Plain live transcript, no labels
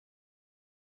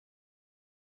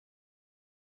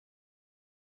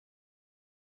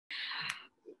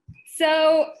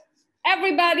So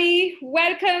everybody,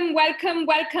 welcome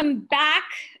back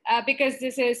because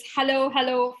this is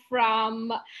hello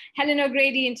from Helen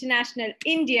O'Grady International,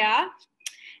 India.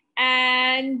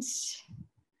 And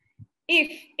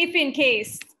if in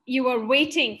case you were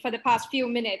waiting for the past few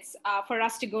minutes for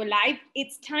us to go live,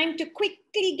 it's time to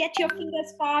quickly get your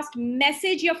fingers fast,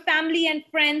 message your family and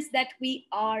friends that we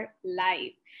are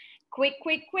live. Quick.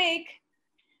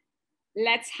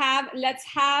 Let's have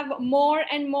more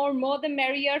the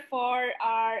merrier for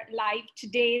our live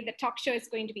today. The talk show is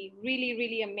going to be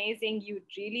really amazing. You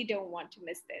really don't want to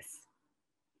miss this.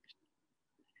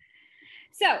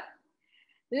 So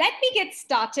let me get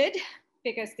started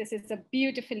because this is a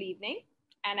beautiful evening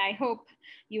and I hope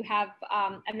you have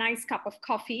a nice cup of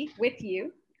coffee with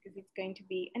you because it's going to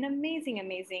be an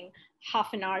amazing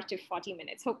half an hour to 40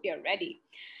 minutes. Hope you're ready.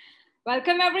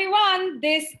 Welcome everyone.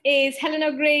 This is Helen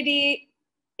O'Grady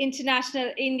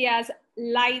International India's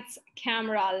Lights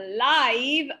Camera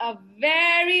Live. A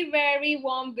very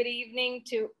warm good evening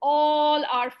to all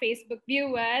our Facebook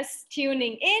viewers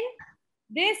tuning in.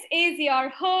 This is your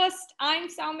host. I'm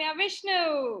Soumya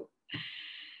Vishnu.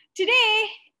 Today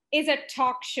is a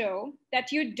talk show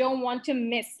that you don't want to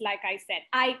miss, like I said.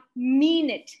 I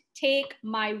mean it. Take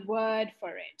my word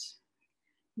for it.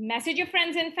 Message your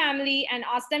friends and family and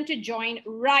ask them to join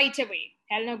right away.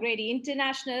 Helen O'Grady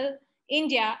International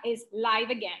India is live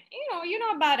again. You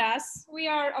know about us. We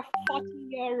are a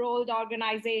 40-year-old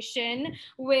organization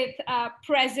with a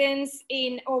presence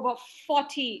in over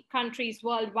 40 countries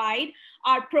worldwide.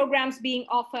 Our programs being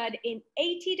offered in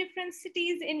 80 different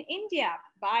cities in India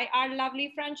by our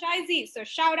lovely franchisees. So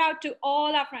shout out to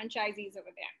all our franchisees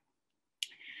over there.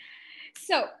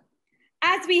 So,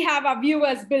 as we have our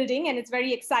viewers building, and it's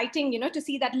very exciting, to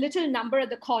see that little number at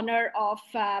the corner of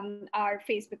our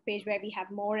Facebook page where we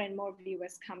have more and more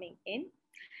viewers coming in.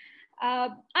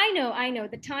 I know,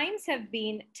 the times have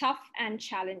been tough and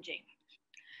challenging.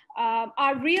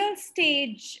 Our real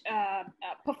stage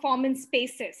performance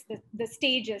spaces,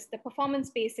 the performance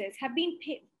spaces have been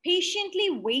patiently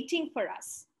waiting for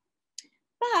us.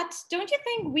 But don't you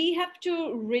think we have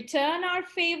to return our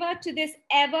favor to this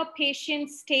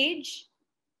ever-patient stage?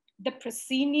 The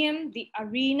proscenium, the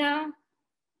arena,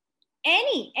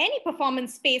 any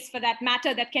performance space for that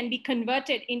matter that can be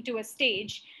converted into a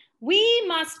stage, we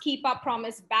must keep our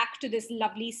promise back to this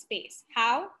lovely space.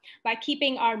 How? By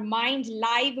keeping our mind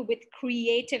live with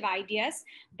creative ideas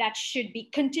that should be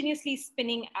continuously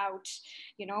spinning out,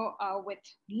 with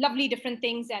lovely different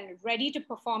things and ready to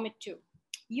perform it too.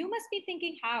 You must be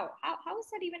thinking, how is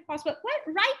that even possible?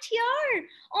 Well, right here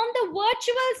on the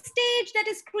virtual stage that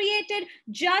is created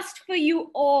just for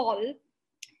you all.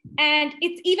 And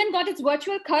it's even got its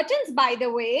virtual curtains, by the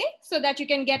way, so that you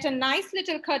can get a nice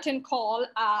little curtain call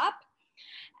up.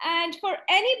 And for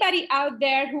anybody out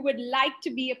there who would like to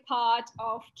be a part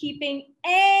of keeping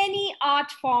any art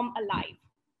form alive.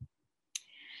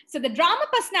 So the Drama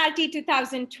Personality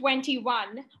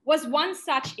 2021 was one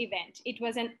such event. It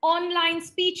was an online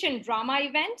speech and drama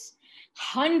event.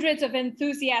 Hundreds of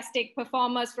enthusiastic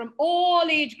performers from all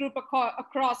age group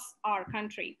across our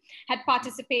country had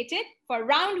participated for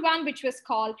round one, which was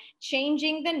called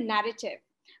Changing the Narrative,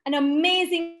 an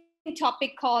amazing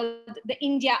topic called The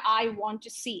India I Want to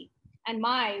See. And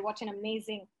what an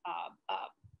amazing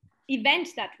event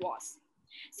that was.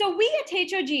 So we at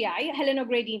HOGI, Helen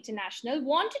O'Grady International,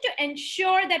 wanted to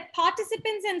ensure that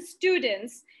participants and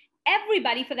students,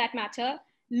 everybody for that matter,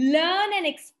 learn and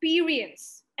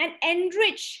experience and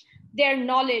enrich their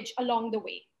knowledge along the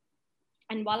way.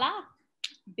 And voila,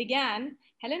 began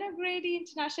Helen O'Grady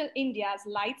International India's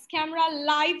Lights Camera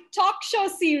Live talk show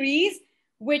series,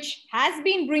 which has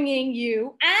been bringing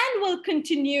you and will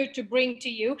continue to bring to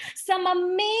you some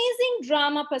amazing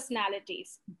drama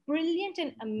personalities, brilliant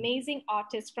and amazing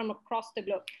artists from across the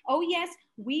globe. Oh yes,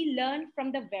 we learn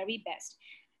from the very best.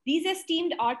 These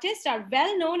esteemed artists are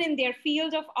well known in their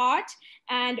field of art,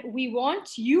 and we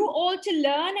want you all to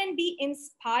learn and be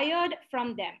inspired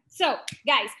from them. So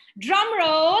guys, drum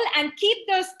roll and keep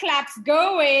those claps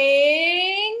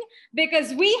going,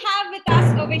 because we have with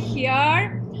us over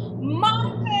here,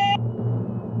 Marcus,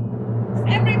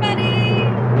 everybody.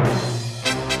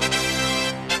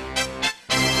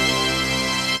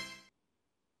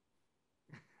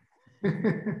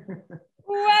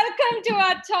 Welcome to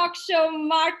our talk show,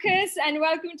 Marcus, and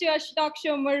welcome to our talk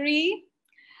show, Marie.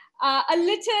 A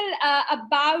little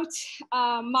about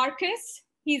Marcus.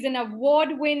 He's an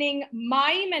award-winning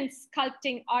mime and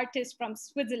sculpting artist from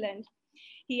Switzerland.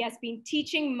 He has been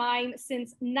teaching mime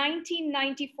since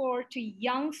 1994 to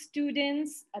young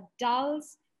students,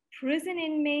 adults, prison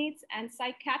inmates, and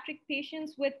psychiatric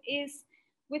patients with his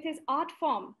with his art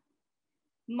form.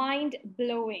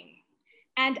 Mind-blowing.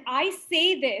 And I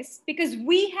say this because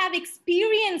we have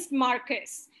experienced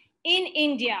Marcus in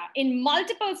India, in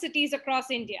multiple cities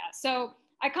across India. So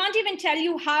I can't even tell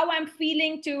you how I'm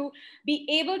feeling to be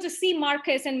able to see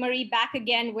Marcus and Marie back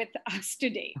again with us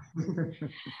today.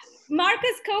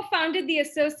 Marcus co-founded the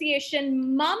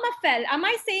association Mamafel. Am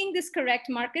I saying this correct,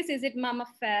 Marcus? Is it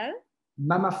Mamafel?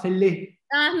 Mamafele.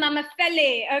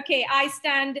 Mamafele. Okay,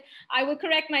 I will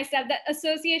correct myself. The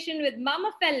association with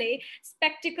Mamafele,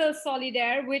 Spectacle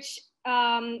Solidaire,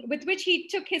 with which he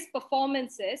took his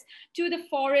performances to the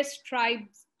forest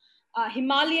tribes,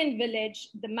 Himalayan village,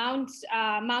 the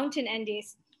mountain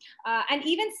Andes, and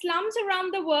even slums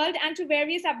around the world, and to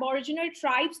various Aboriginal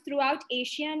tribes throughout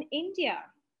Asia and India.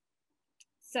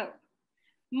 So,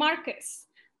 Marcus,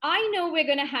 I know we're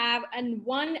going to have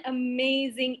one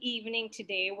amazing evening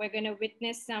today. We're going to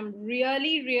witness some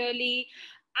really, really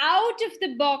out of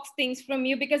the box things from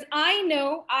you, because I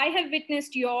know I have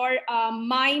witnessed your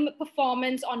mime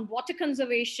performance on water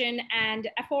conservation and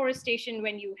afforestation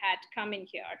when you had come in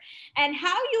here, and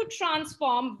how you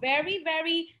transform very,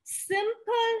 very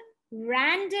simple,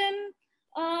 random,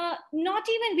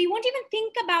 we won't even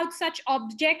think about such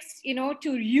objects,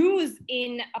 to use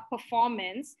in a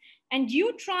performance, and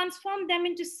you transform them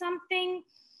into something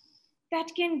that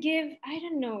can give, I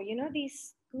don't know,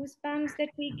 these goosebumps that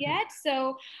we get.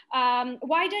 So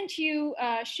why don't you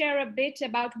share a bit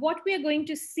about what we are going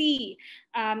to see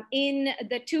in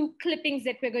the two clippings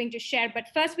that we're going to share. But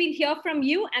first we'll hear from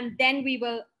you, and then we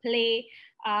will play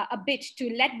a bit to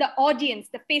let the audience,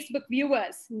 the Facebook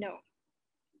viewers, know.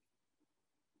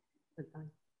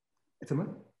 It's a moi?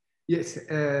 Yes.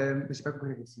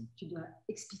 Tu dois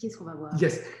expliquer ce qu'on va voir.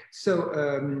 Yes. So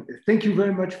thank you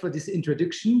very much for this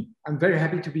introduction. I'm very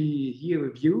happy to be here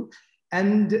with you.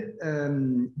 And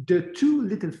the two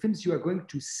little films you are going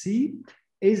to see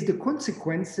is the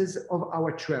consequences of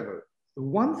our travel.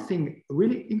 One thing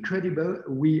really incredible,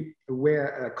 we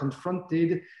were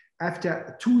confronted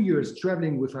after 2 years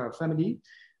traveling with our family,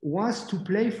 was to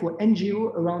play for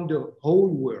NGO around the whole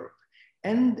world.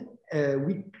 And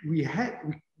we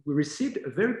received a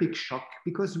very big shock,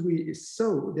 because we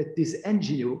saw that this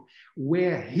NGO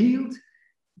were healed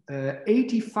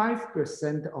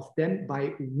 85% of them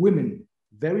by women,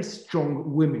 very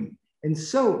strong women. And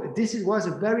so this was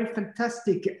a very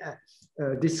fantastic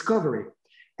discovery.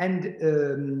 And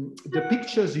the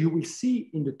pictures you will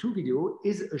see in the two videos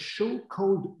is a show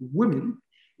called Women,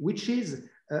 which is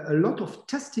a lot of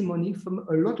testimony from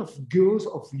a lot of girls,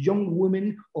 of young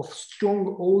women, of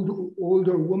strong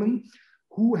older women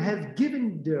who have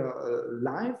given their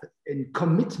life and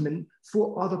commitment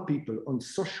for other people on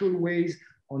social ways,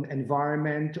 on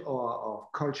environment or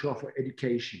culture or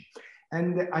education.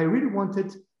 And I really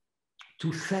wanted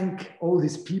to thank all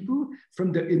these people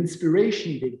from the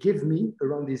inspiration they give me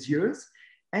around these years.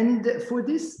 And for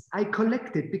this, I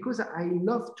collected, because I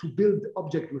love to build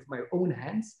objects with my own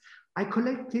hands, I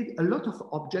collected a lot of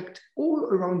objects all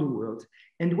around the world.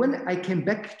 And when I came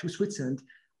back to Switzerland,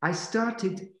 I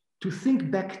started to think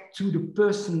back to the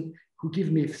person who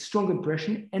gave me a strong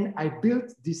impression, and I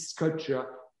built this sculpture,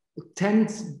 10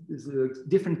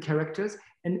 different characters,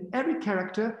 and every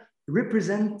character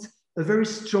represents a very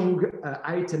strong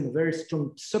item, a very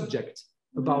strong subject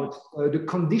about the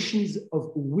conditions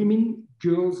of women,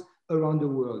 girls around the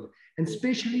world, and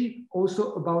especially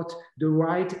also about the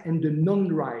right and the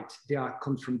non-right they are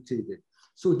confronted with.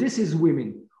 So this is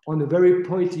Women on a very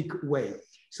poetic way.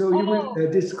 So you will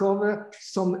discover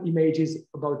some images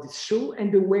about this show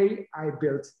and the way I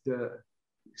built the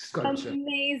sculpture.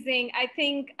 Amazing. I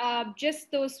think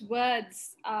just those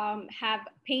words have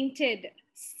painted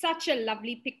such a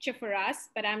lovely picture for us,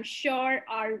 but I'm sure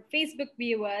our Facebook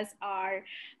viewers are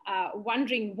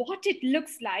wondering what it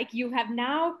looks like. You have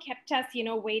now kept us,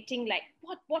 waiting, like,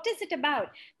 what is it about?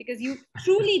 Because you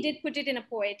truly did put it in a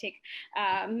poetic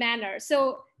manner.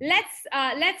 So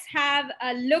let's have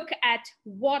a look at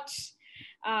what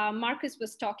Marcus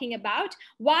was talking about.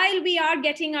 While we are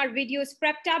getting our videos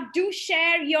prepped up, do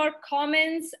share your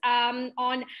comments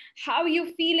on how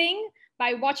you're feeling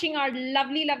by watching our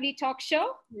lovely, lovely talk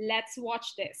show. Let's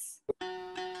watch this.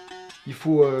 Il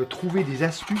faut trouver des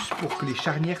astuces pour que les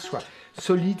charnières soient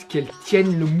solides, qu'elles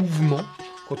tiennent le mouvement.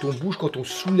 Quand on bouge, quand on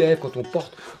soulève, quand on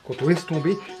porte, quand on laisse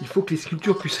tomber, il faut que les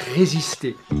sculptures puissent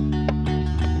résister.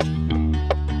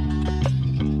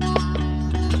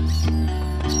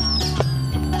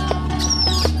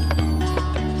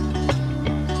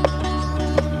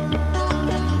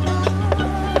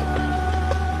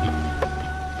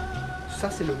 Ça,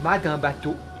 c'est le mât d'un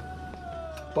bateau.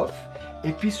 Pof.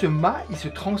 Et puis ce mât, il se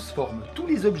transforme. Tous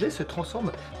les objets se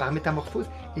transforment par métamorphose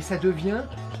et ça devient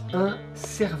un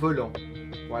cerf-volant.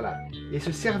 Voilà. Et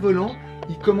ce cerf-volant,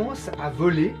 il commence à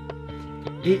voler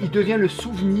et il devient le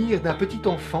souvenir d'un petit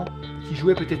enfant qui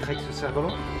jouait peut-être avec ce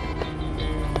cerf-volant.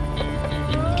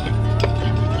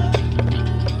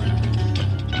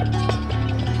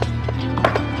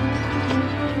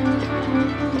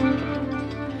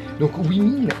 Donc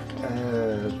Mime,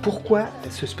 pourquoi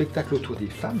ce spectacle autour des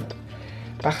femmes?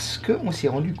 Parce qu'on s'est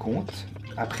rendu compte,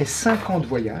 après 5 ans de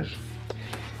voyage,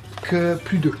 que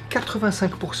plus de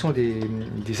 85%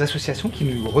 des associations qui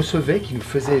nous recevaient, qui nous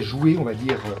faisaient jouer, on va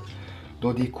dire,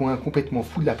 dans des coins complètement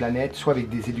fous de la planète, soit avec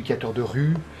des éducateurs de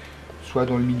rue, soit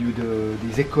dans le milieu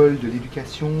des écoles de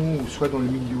l'éducation, ou soit dans le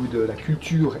milieu de la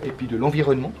culture et puis de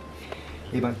l'environnement,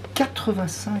 et bien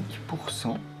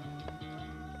 85%,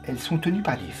 elles sont tenues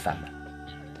par des femmes.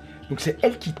 Donc c'est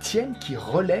elles qui tiennent, qui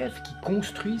relèvent, qui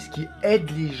construisent, qui aident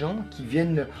les gens, qui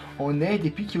viennent en aide et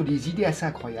puis qui ont des idées assez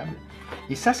incroyables.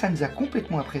 Et ça nous a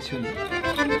complètement impressionnés.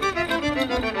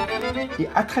 Et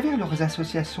à travers leurs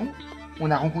associations, on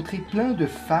a rencontré plein de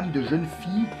femmes, de jeunes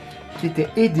filles qui étaient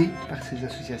aidées par ces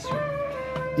associations.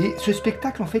 Et ce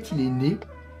spectacle, en fait, il est né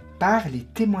par les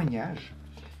témoignages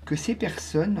que ces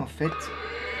personnes, en fait,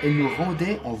 elles nous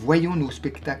rendaient en voyant nos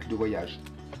spectacles de voyage.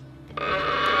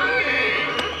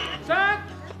 5,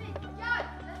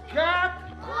 4,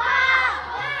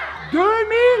 2000,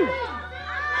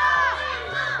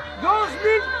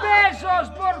 12.000 pesos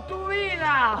por tu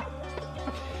vida.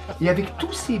 Et avec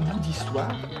tous ces bouts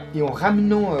d'histoire, et en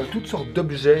ramenant toutes sortes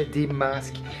d'objets, des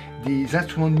masques, des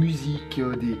instruments de musique,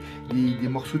 des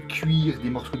morceaux de cuir, des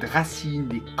morceaux de racines,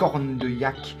 des cornes de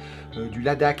yak, du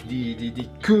ladakh, des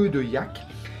queues de yak,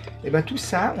 et bien tout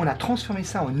ça, on a transformé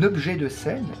ça en objet de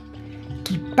scène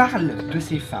qui parle de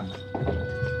ces femmes.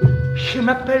 Je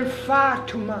m'appelle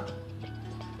Fatuma.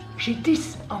 J'ai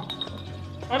 10 ans.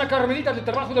 Ana Carmelita del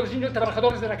trabajo de los niños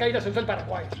trabajadores de la caída central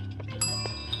Paraguay.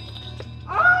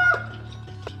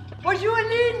 Bonjour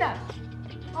Helen.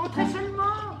 Entrez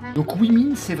seulement. Donc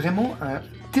Mime, c'est vraiment un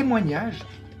témoignage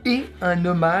et un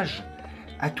hommage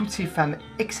à toutes ces femmes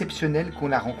exceptionnelles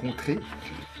qu'on a rencontrées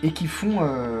et qui font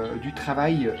du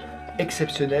travail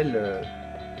exceptionnel,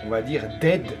 on va dire,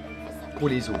 d'aide pour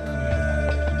les autres.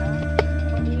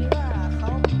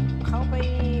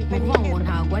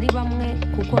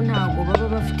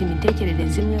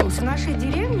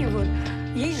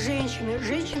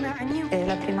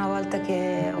 La prima volta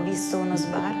che ho visto uno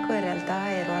sbarco in realtà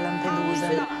ero a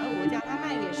Lampedusa.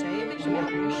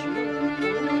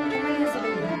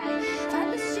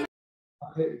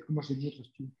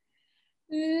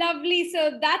 Lovely.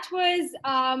 So that was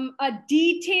a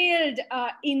detailed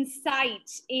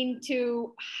insight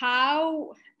into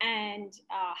how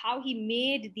he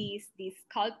made these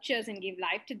sculptures and gave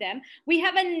life to them. We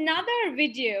have another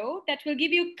video that will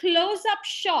give you close-up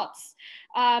shots,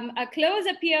 a close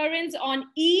appearance on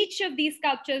each of these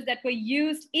sculptures that were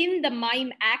used in the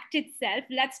Mime act itself.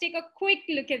 Let's take a quick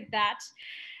look at that.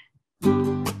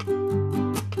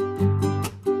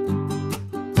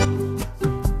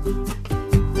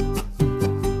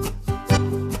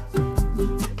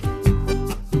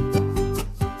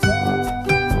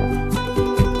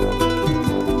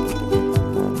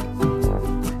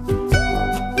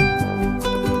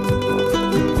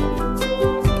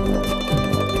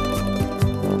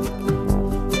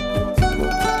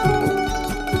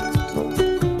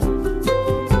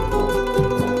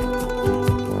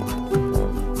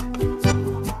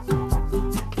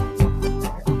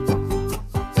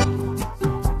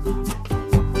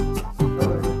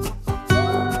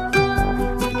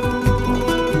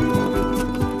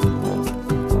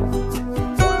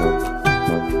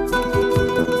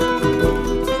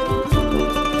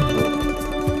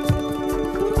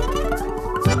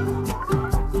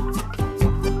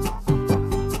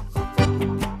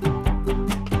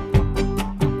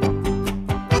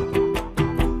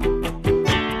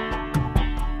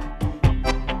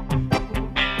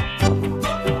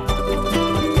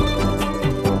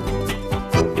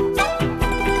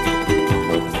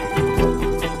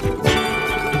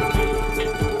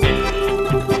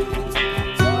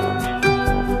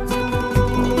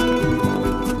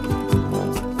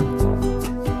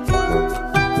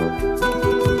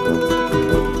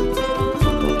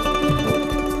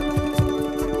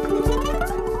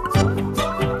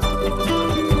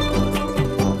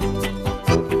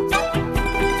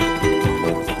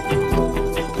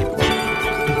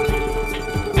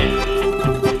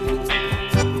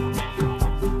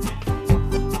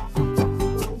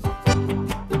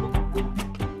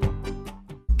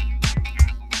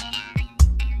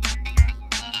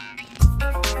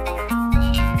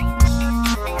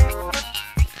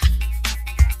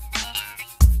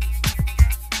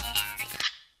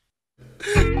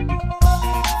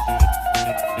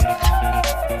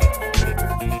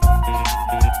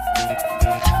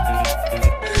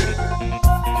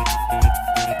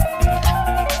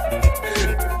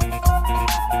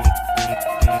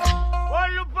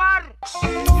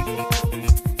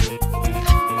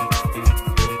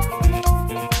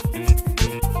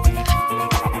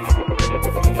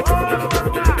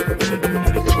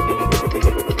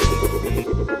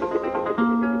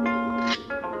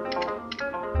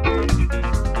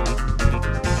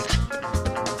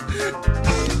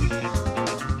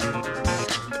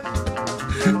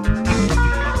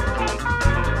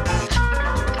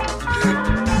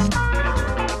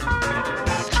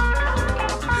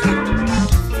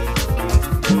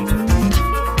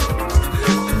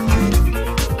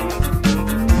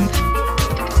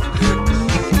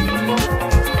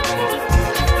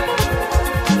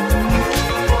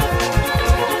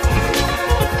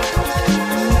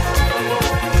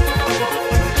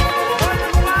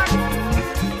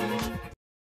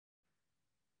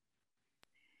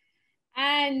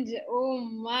 And oh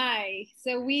my,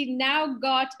 so we now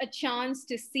got a chance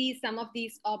to see some of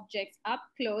these objects up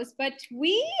close, but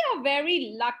we are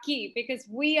very lucky because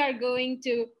we are going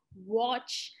to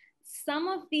watch some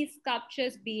of these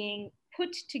sculptures being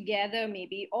put together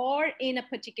maybe, or in a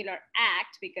particular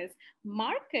act, because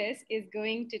Marcus is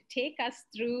going to take us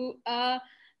through a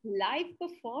live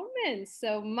performance.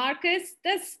 So Marcus,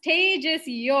 the stage is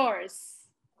yours.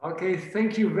 Okay,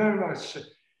 thank you very much.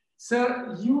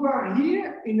 So you are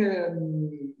here in a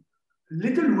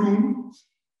little room,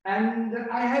 and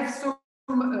I have some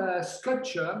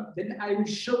sculpture. Then I will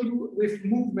show you with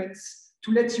movements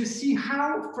to let you see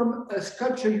how from a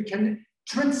sculpture you can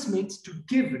transmit to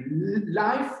give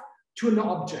life to an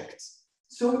object.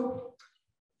 So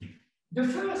the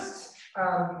first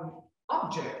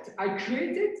object I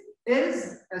created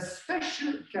is a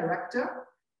special character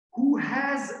who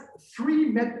has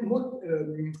three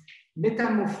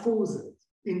metamorphoses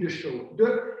in the show.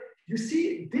 You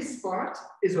see, this part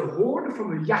is a horn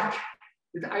from a yak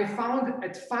that I found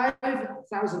at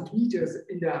 5,000 meters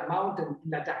in the mountain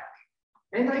in Ladakh.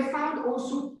 And I found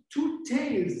also two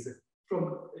tails from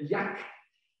a yak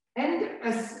and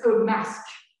a mask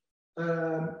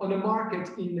on a market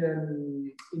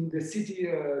in the city,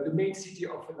 the main city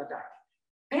of Ladakh.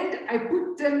 And I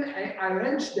put them, I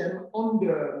arranged them on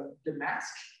the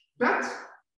mask, but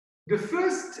the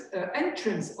first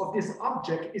entrance of this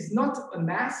object is not a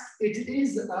mask, it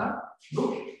is a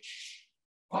look.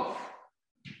 Oh.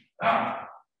 Ah.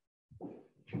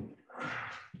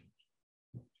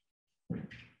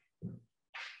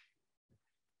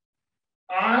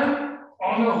 I'm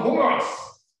on a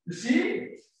horse. You see?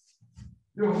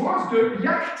 The horse, the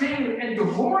yak tail and the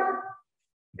horn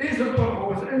is a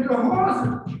horse, and the horse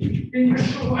in the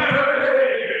show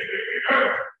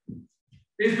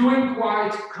is doing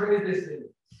quite crazy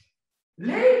things.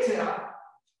 Later,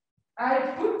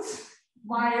 I put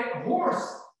my horse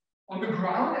on the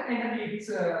ground, and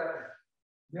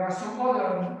there are some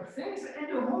other things, and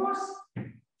the horse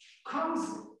comes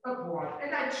upward,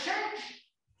 and I change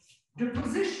the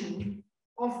position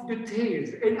of the tails,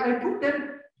 and I put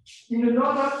them in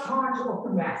another part of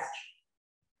the mask.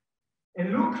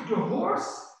 And look, the horse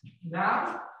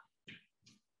now,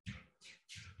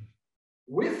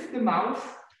 with the mouth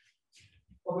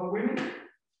of a woman,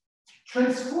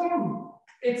 transform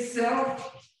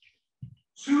itself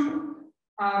to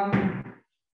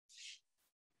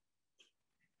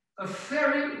a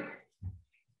fairy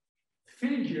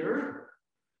figure,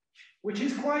 which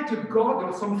is quite a god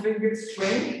or something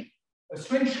strange, a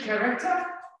strange character,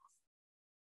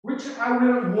 which I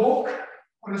will walk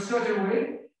on a certain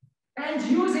way, and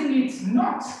using it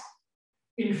not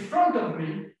in front of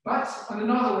me, but on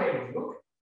another way. Look.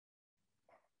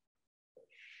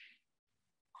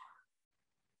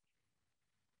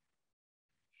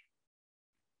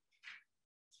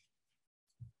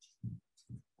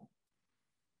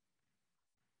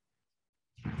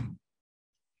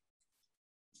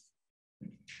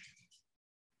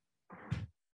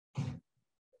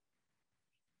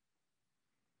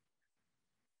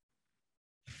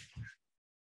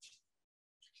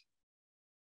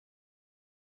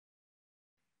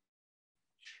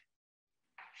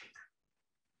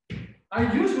 I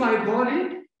use my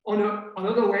body on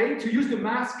another way to use the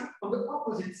mask on the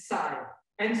opposite side.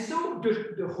 And so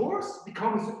the horse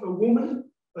becomes a woman,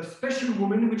 a special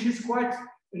woman, which is quite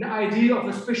an idea of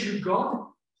a special god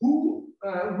who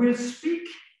will speak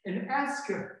and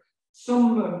ask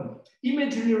some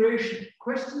imaginary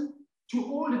question to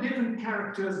all the different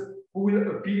characters who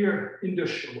will appear in the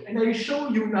show. And I show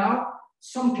you now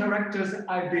some characters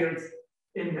I built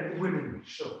in the women's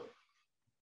show.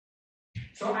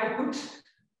 So I put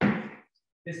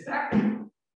this back,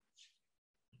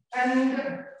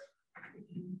 and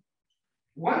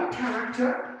one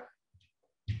character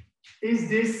is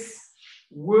this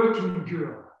working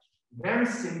girl, very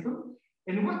simple.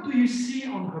 And what do you see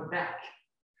on her back?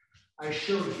 I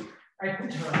show you. I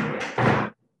put her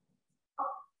here.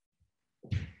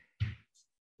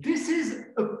 This is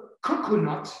a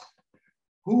coconut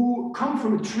who come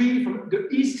from a tree from the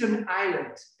eastern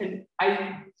island, and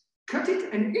I cut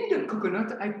it, and in the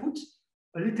coconut, I put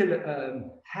a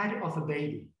little head of a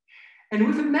baby. And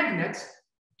with a magnet,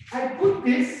 I put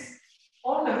this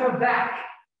on her back,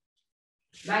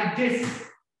 like this.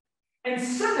 And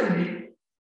suddenly,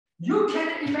 you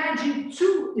can imagine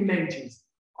two images.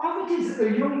 Of it is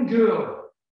a young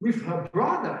girl with her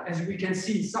brother, as we can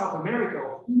see in South America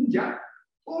or India,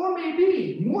 or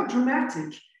maybe more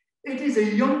dramatic, it is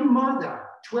a young mother,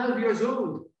 12 years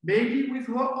old, maybe with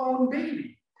her own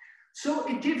baby. So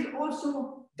it gives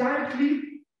also directly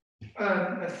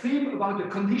a theme about the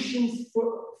conditions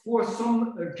for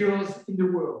some girls in the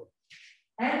world.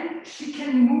 And she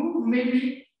can move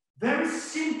maybe very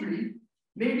simply,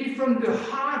 maybe from the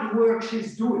hard work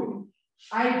she's doing.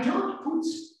 I don't put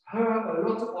her a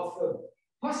lot of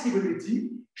possibility.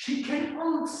 She can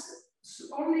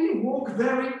only walk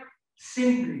very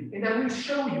simply. And I will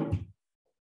show you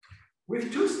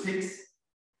with 2 sticks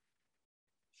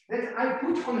that I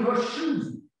put on her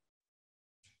shoes.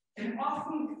 And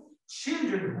often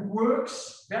children who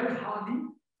works very hardly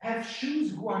have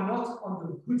shoes who are not on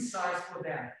the good size for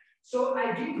them. So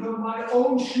I give her my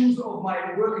own shoes of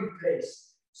my working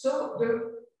place. So the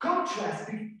contrast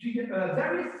between a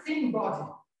very thin body,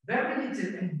 very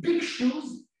little, and big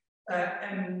shoes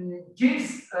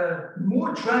gives a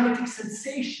more dramatic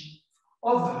sensation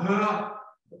of her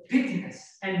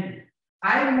fitness. And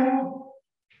I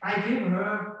give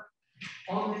her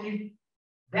only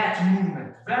that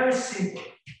movement, very simple.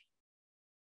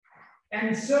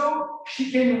 And so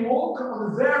she can walk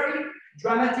on a very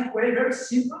dramatic way, very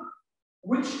simple,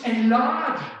 which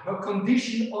enlarge her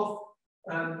condition of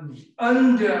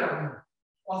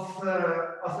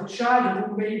a child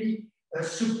who maybe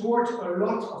support a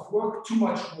lot of work, too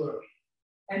much work.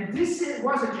 And this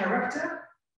was a character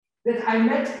that I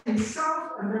met in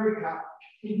South America,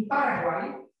 in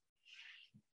Paraguay.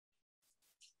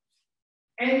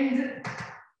 And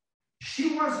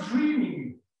she was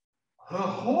dreaming her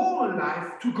whole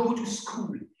life to go to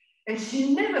school. And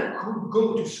she never could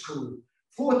go to school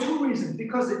for 2 reasons.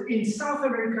 Because in South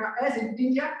America, as in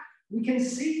India, we can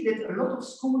see that a lot of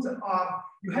schools are,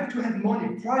 you have to have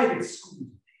money, private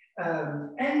schools.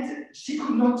 And she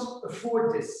could not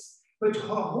afford this. But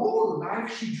her whole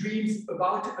life, she dreams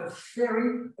about a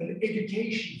ferry, an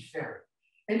education ferry.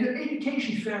 And the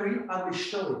education ferry, I will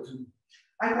show it to you.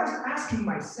 I was asking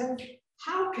myself,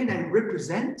 how can I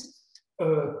represent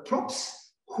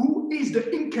props who is the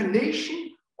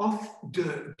incarnation of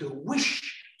the wish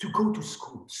to go to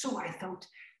school? So I thought,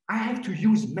 I have to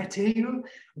use material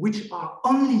which are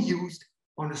only used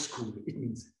on a school. It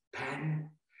means pen,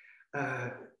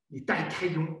 the taille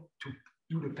crayon to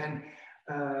do the pen,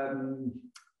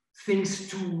 things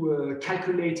to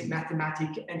calculate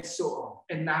mathematics and so on.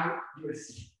 And now you will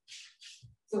see.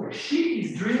 So she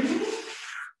is dreaming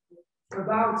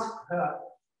about her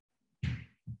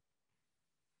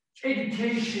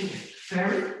education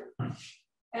ferry,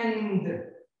 and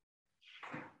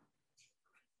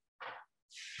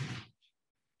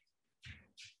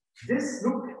this,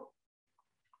 look,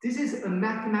 this is a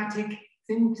mathematic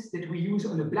things that we use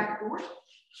on a blackboard,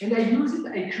 and I use it,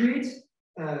 I create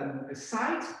a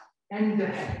side and the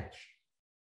head.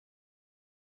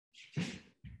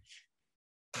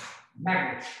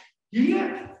 Magnet.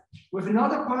 Here, with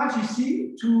another part, you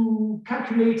see, to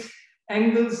calculate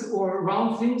angles or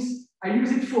round things, I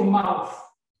use it for mouth.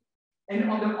 And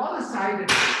on the other side,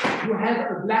 you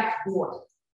have a blackboard,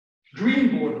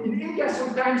 green board. In India,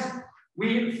 sometimes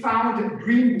we found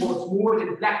green boards more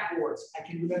than blackboards. I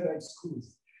can remember in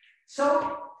schools.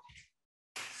 So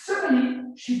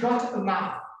suddenly she got a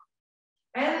mouth.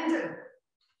 And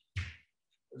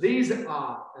these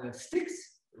are sticks,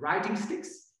 writing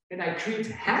sticks, and I create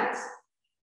hands.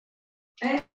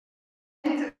 And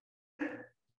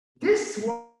this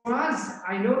was,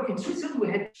 I know in Switzerland we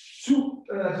had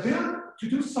to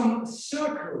do some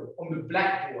circle on the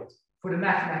blackboard for the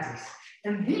mathematics.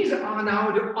 And these are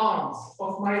now the arms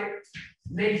of my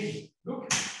lady.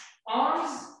 Look,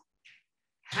 arms,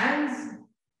 hands,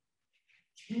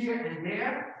 here and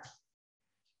there.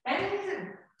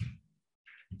 And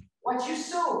what you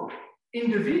saw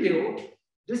in the video,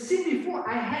 the scene before,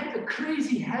 I had a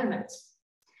crazy helmet.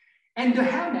 And the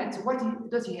helmet, what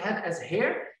does he have as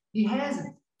hair? He has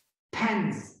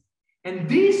pens. And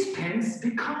these pens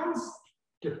becomes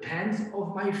the pens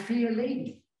of my fair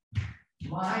lady,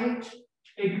 my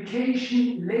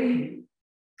education lady.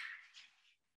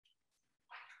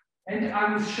 And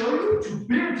I will show you to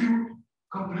build you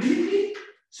completely.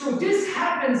 So this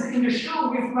happens in the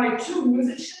show with my 2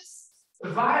 musicians, a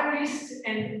violinist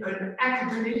and an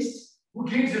accordionist, who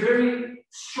gives a very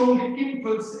strong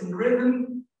impulse and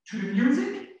rhythm to the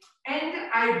music. And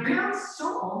I built so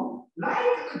on,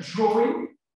 like a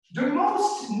drawing, the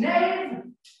most native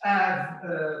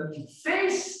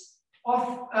face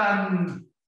of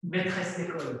maîtresse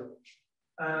d'école,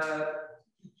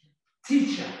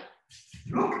 teacher.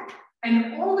 Look,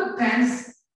 and all the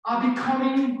pens are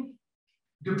becoming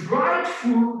the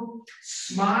brightful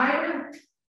smile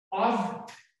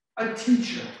of a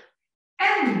teacher.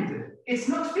 And it's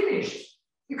not finished,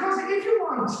 because if you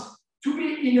want to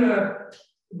be in a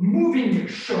moving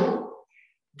show,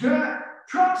 the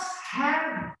props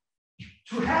have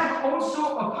to have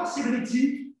also a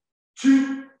possibility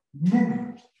to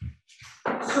move.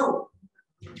 So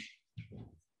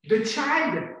the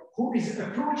child who is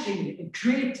approaching and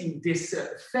creating this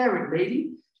fairy lady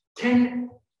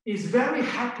is very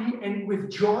happy, and with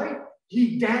joy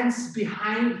he dances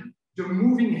behind the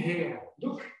moving hair.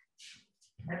 Look,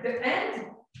 at the end,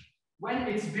 when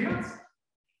it's built,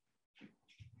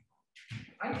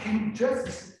 I can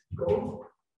just go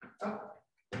up.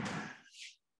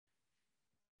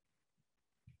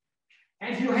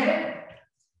 And you have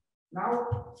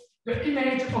now the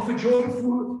image of a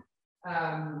joyful,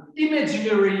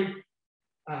 imaginary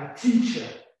teacher.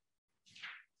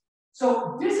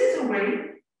 So this is a way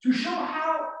to show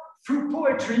how, through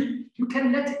poetry, you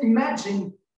can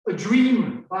imagine a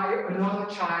dream by another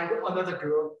child, another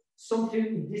girl, something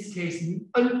in this case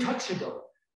untouchable,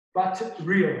 but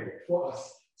real for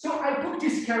us. So I put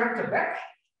this character back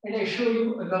and I show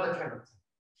you another character.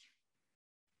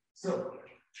 So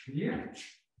here,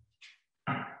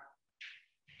 I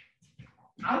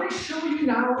will show you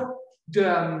now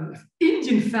the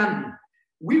Indian family.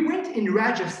 We went in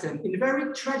Rajasthan, in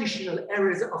very traditional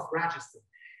areas of Rajasthan.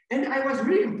 And I was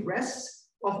really impressed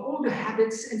of all the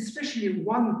habits, and especially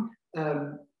one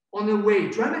on a way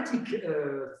dramatic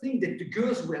thing that the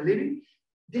girls were living.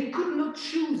 They could not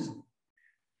choose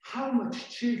how much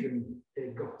children they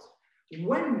got,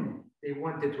 when they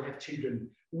wanted to have children,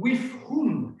 with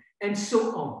whom, and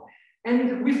so on.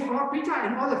 And with Arpita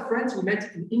and other friends we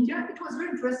met in India, it was very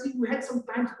interesting. We had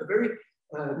sometimes a very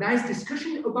nice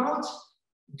discussion about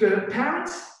the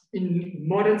parents in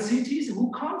modern cities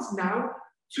who comes now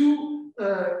to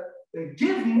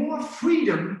give more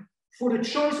freedom for the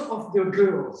choice of the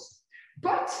girls.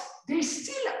 But they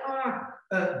still are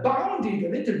bounded a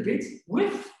little bit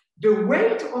with the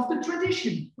weight of the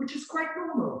tradition, which is quite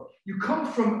normal. You come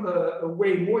from a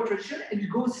way more traditional and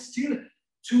you go still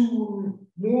to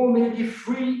more maybe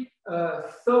free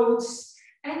thoughts.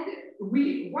 And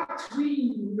what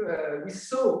we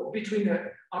saw between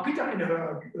Arpita and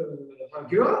her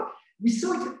girl, we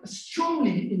saw it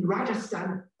strongly in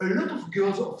Rajasthan. A lot of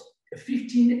girls of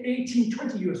 15, 18,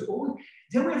 20 years old,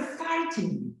 they were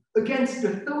fighting against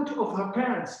the thought of her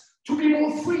parents to be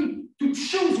more free, to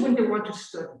choose when they want to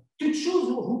study, to choose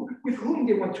with whom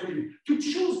they want to live, to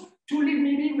choose to live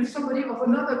maybe with somebody of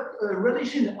another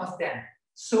religion as them,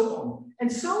 so on.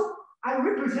 And so I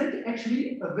represent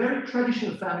actually a very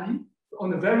traditional family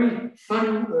on a very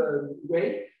funny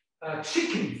way, a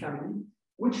chicken family,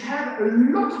 which have a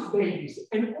lot of babies,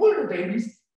 and all the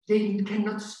babies, they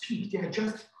cannot speak. They are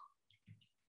just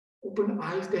open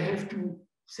eyes. They have to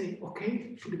say,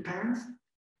 okay, to the parents.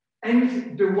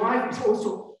 And the wife is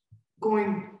also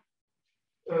going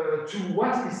to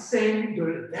what is saying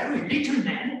the very little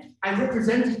man. I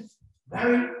represent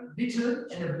very little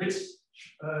and a bit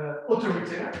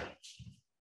authoritarian.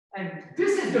 And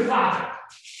this is the father.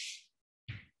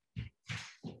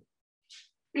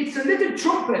 It's a little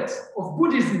trumpet of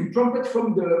Buddhism, trumpet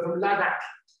from Ladakh.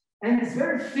 And it's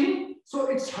very thin, so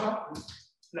it's her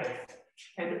life.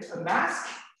 And a mask,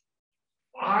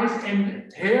 eyes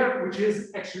and hair, which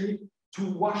is actually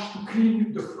to wash, to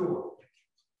clean the floor.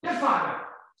 The father.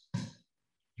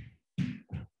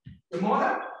 The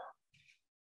mother.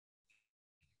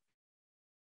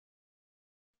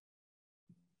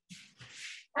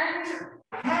 And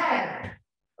had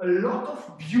a lot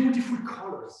of beautiful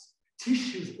colors.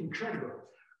 Tissues, incredible.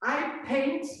 I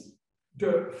paint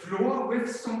the floor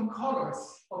with some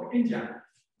colors of India.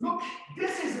 Look,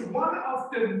 this is one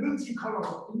of the multicolors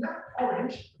of India,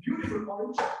 orange, beautiful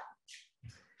orange.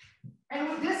 And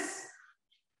with this,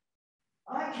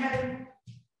 I can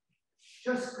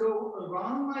just go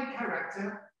around my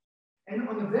character, and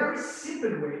on a very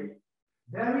simple way,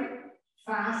 very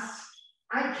fast,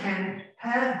 I can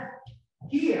have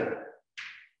here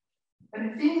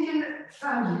an Indian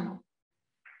family,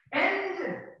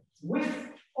 and with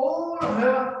all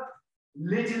her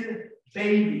little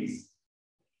babies.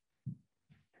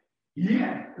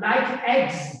 Here, like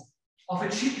eggs of a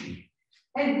chicken.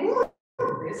 And more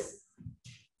of this,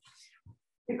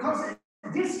 because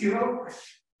this girl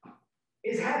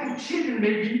is having children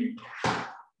maybe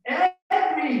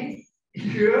every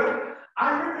year,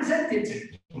 I represent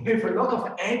it with a lot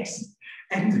of eggs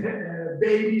and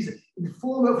babies in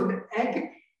form of an egg.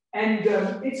 And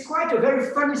it's quite a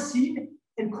very funny scene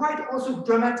and quite also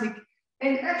dramatic.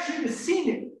 And actually the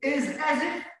scene is as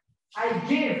if I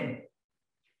gave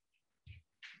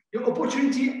the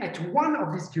opportunity at one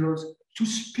of these girls to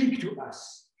speak to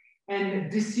us. And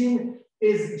this scene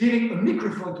is giving a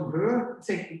microphone to her,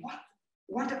 saying,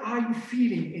 what are you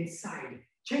feeling inside?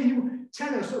 Can you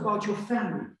tell us about your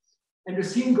family? And the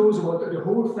scene goes about the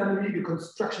whole family, the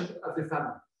construction of the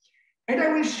family. And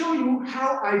I will show you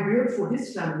how I built for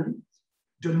this family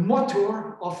the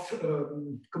motor of,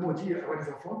 comment dire,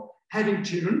 having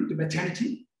children, the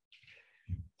maternity.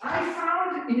 I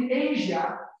found in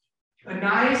Asia a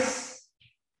nice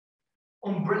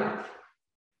umbrella.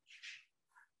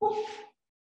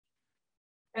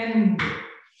 And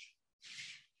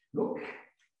look,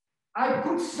 I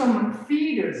put some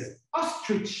feathers,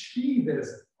 ostrich feathers,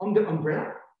 on the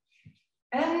umbrella.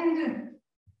 And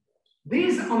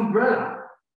this umbrella,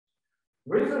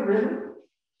 with a rim,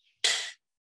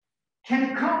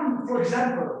 can come, for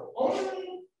example,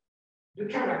 only the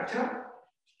character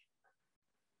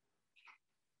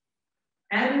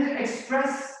and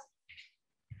express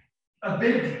a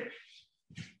big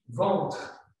ventre.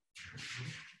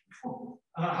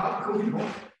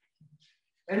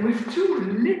 And with two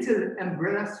little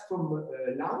umbrellas from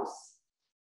Laos,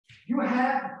 you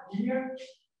have here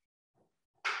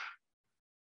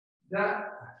the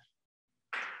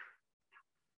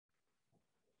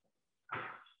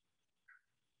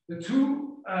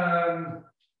two,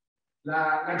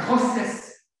 la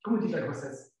grossesse. Comment on dit la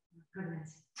grossesse?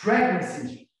 Pregnancy.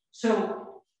 Pregnancy.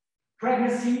 So,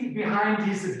 pregnancy behind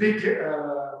this big,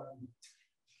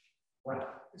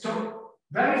 so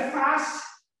very fast,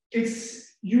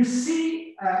 you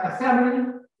see a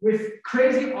family with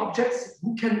crazy objects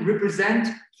who can represent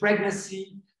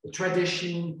pregnancy, the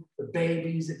tradition, the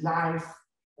baby's life,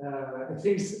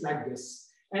 things like this.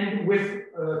 And with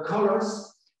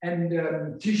colors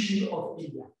and tissue of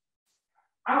India.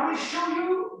 I will show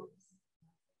you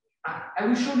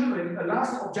a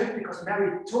last object because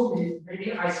Mary told me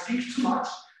maybe I speak too much.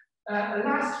 A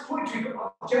last poetry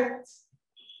object.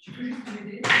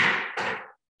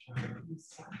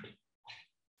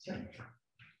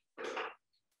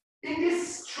 In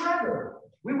this struggle,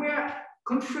 we were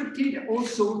confronted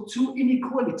also to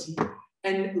inequality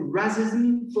and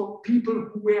racism for people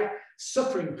who were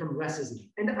suffering from racism.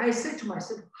 And I said to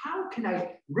myself, how can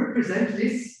I represent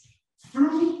this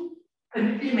through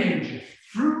an image,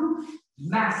 through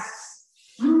masks,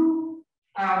 through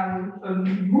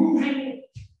moving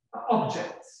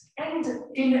objects? And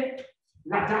in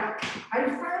Ladakh, I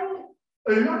find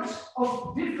a lot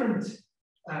of different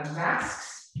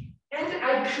masks, and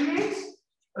I create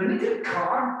a little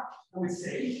car, I would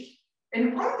say,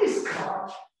 and on this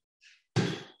car,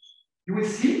 you will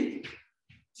see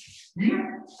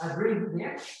here, I bring it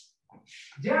here,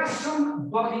 there are some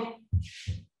body,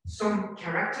 some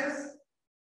characters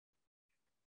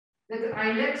that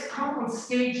I let come on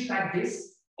stage like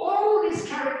this. All these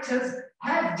characters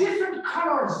have different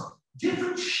colors,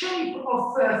 different shape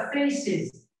of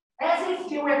faces, as if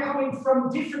they were coming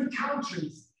from different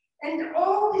countries. And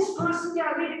all these persons, they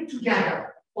are living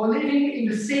together, or living in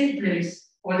the same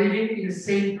place, or living in the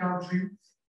same country,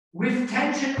 with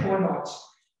tension or not.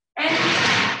 And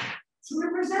to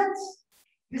represent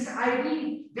this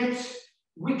idea that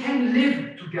we can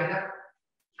live together,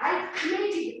 I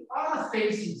created other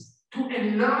faces to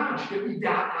enlarge the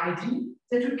idea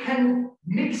that we can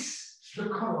mix the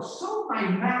colors. So my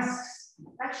masks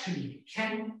actually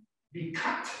can be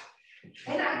cut,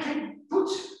 and I can put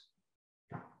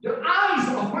the eyes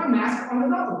of one mask on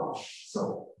another one.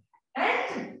 So,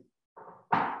 and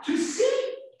to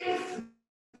see if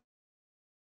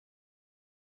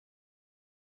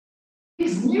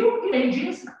these new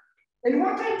images, and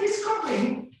what I'm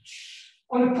discovering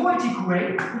on a poetic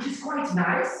way, which is quite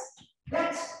nice,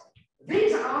 that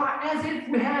these are as if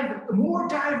we have more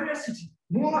diversity,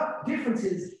 more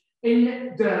differences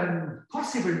in the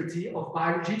possibility of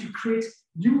biology to create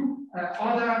new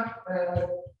other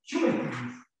human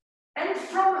beings. And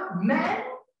from man,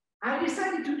 I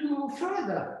decided to do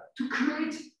further, to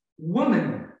create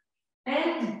women.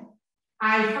 And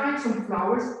I find some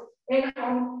flowers, and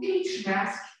on each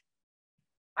mask,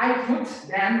 I put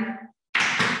then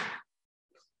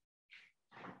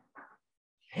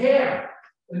hair,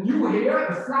 a new hair,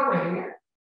 a flower hair.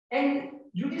 And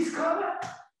you discover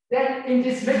that in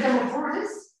this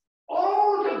metamorphosis,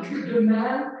 all the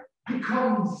man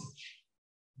becomes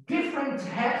different,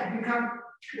 have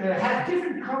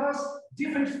different colors,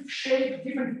 different shape,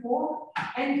 different form,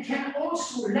 and can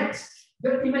also let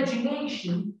the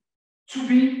imagination to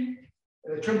be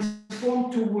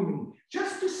transformed to women.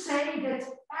 Just to say that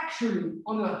actually,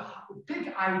 on a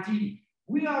big idea,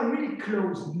 we are really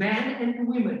close, men and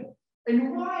women.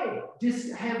 And why this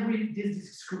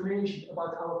discrimination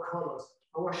about our colors,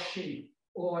 our shape,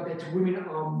 or that women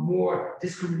are more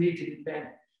discriminated than men?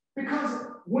 Because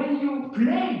when you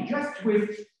play just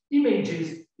with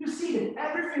images, you see that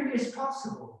everything is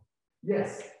possible.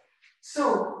 Yes.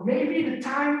 So maybe the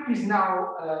time is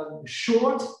now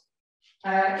short.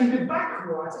 In the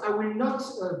backwards, I will not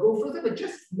go further, but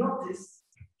just notice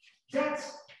that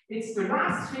it's the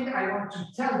last thing I want to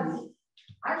tell you.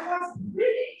 I was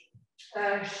really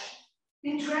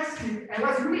interested, I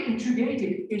was really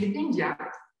intrigued in India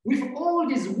with all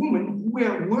these women who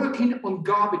were working on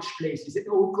garbage places, and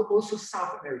also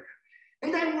South America.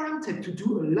 And I wanted to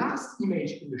do a last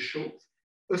image in the show,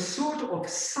 a sort of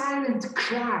silent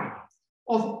cry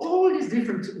of all these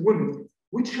different women,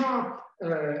 which are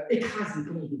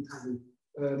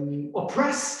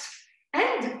oppressed.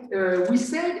 And we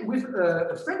said with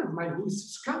a friend of mine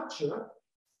who's sculptor,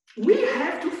 we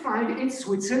have to find in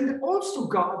Switzerland also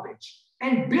garbage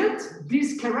and build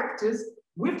these characters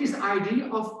with this idea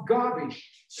of garbage.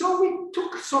 So we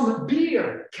took some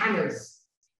beer cannons,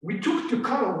 we took the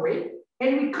colorway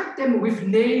and we cut them with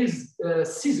nails,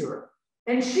 scissors,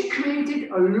 and she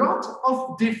created a lot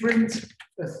of different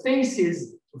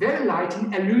faces, very light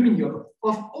in aluminum,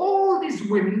 of all these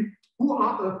women who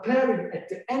are appearing at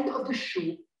the end of the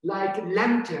show like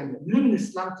lantern,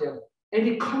 luminous lantern, and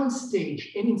they can't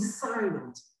stage, and in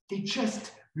silence, they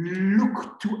just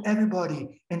look to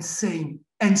everybody and saying,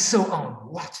 and so on,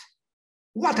 what?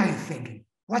 What are you thinking?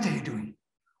 What are you doing?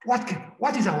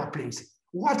 What is our place?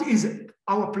 What is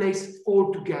our place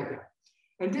all together?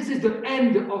 And this is the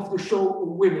end of the show,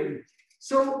 Women.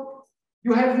 So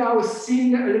you have now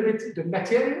seen a little bit the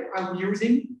material I'm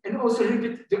using, and also a little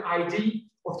bit the idea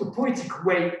of the poetic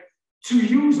way to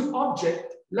use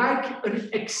object like an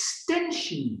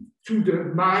extension to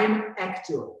the mime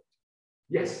actor.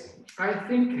 Yes, I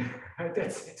think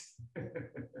that's it.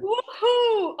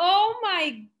 Woohoo! Oh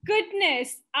my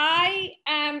goodness, I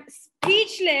am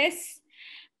speechless,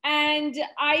 and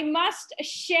I must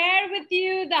share with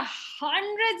you the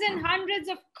hundreds and hundreds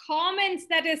of comments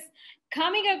that is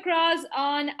coming across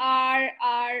on our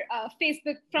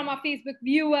Facebook, from our Facebook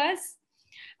viewers.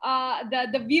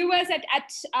 The viewers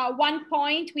at one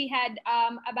point, we had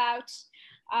about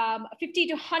 50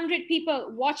 to 100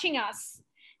 people watching us.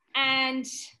 And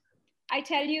I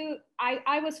tell you,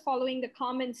 I was following the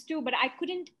comments too, but I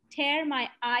couldn't tear my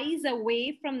eyes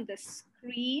away from the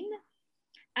screen.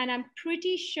 And I'm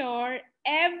pretty sure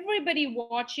everybody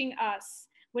watching us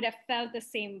would have felt the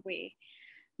same way.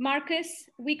 Marcus,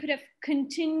 we could have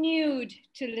continued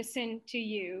to listen to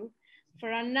you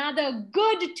for another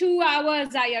good 2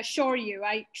 hours, I assure you.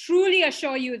 I truly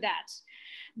assure you that.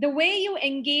 The way you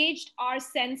engaged our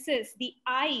senses, the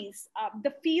eyes,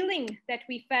 the feeling that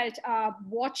we felt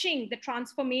watching the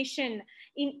transformation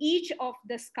in each of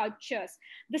the sculptures,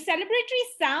 the celebratory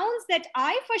sounds that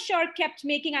I for sure kept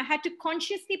making. I had to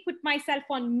consciously put myself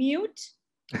on mute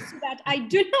so that I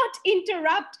do not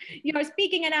interrupt your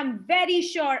speaking. And I'm very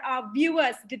sure our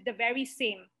viewers did the very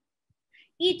same.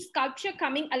 Each sculpture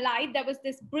coming alive, there was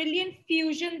this brilliant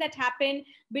fusion that happened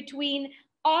between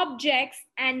objects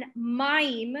and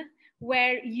mime,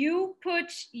 where you put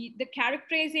the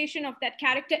characterization of that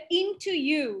character into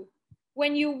you.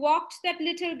 When you walked that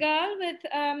little girl with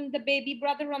the baby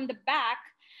brother on the back,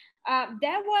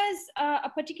 there was a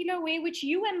particular way which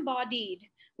you embodied,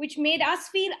 which made us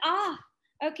feel,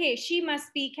 okay, she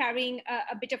must be carrying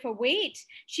a bit of a weight.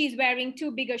 She's wearing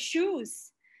too big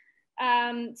shoes.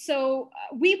 So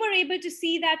we were able to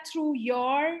see that through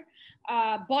your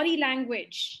body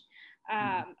language.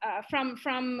 So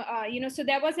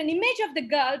there was an image of the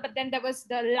girl, but then there was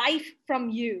the life from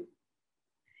you.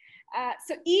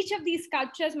 So each of these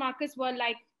sculptures, Marcus, were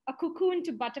like a cocoon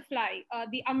to butterfly.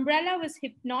 The umbrella was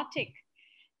hypnotic.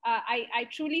 I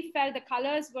truly felt the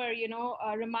colors were,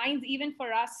 reminds even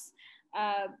for us,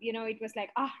 it was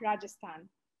like, Rajasthan.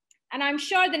 And I'm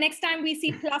sure the next time we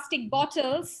see plastic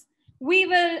bottles, we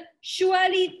will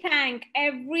surely thank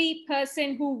every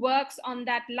person who works on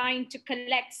that line to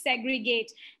collect,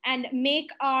 segregate, and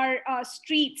make our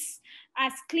streets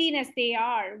as clean as they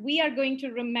are. We are going to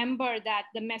remember that,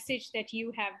 the message that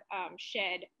you have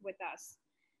shared with us.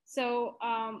 So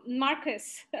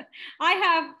Marcus,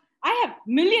 I have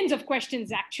millions of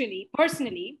questions actually,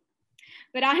 personally,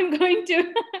 but I'm going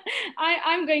to,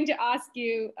 I'm going to ask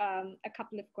you a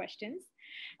couple of questions.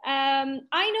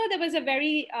 I know there was a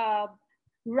very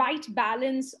right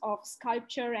balance of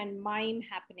sculpture and mime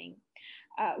happening.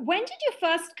 When did you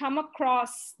first come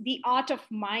across the art of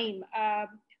mime?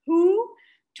 Who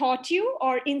taught you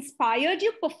or inspired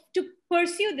you to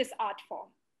pursue this art form?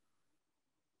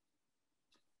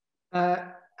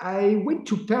 I went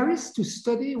to Paris to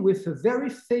study with a very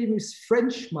famous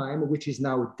French mime, which is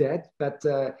now dead, but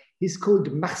he's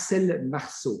called Marcel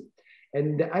Marceau.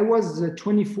 And I was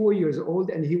 24 years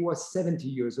old and he was 70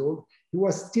 years old. He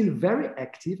was still very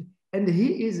active. And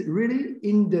he is really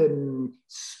in the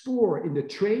spore, in the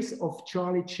trace of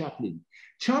Charlie Chaplin.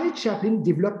 Charlie Chaplin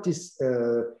developed this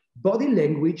body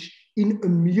language in a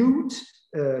mute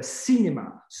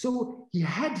cinema. So he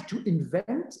had to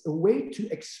invent a way to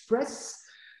express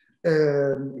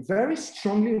very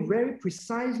strongly, very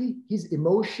precisely his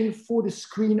emotion for the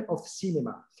screen of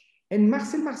cinema. And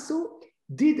Marcel Marceau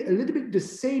did a little bit the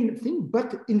same thing,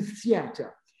 but in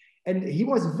theater. And he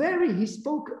was he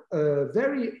spoke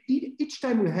each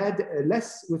time we had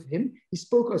less with him, he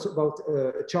spoke also about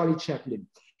Charlie Chaplin.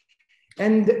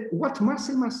 And what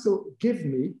Marcel Marceau gave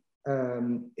me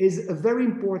is a very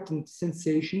important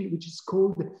sensation, which is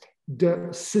called the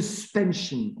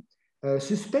suspension.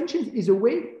 Suspension is a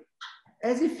way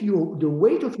as if the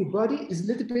weight of your body is a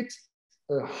little bit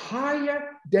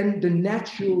higher than the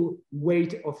natural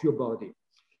weight of your body.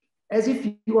 As if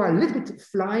you are a little bit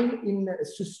flying in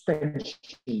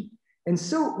suspension. And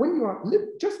so when you are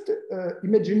just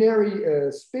imaginary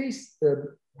space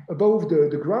above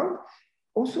the ground,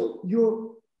 also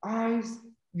your eyes,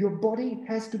 your body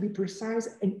has to be precise,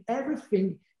 and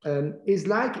everything is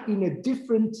like in a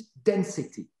different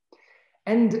density.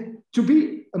 And to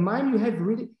be a mime, you have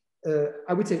really,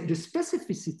 I would say the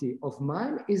specificity of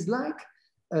mime is like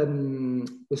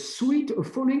a suite of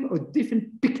following of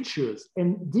different pictures.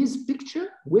 And this picture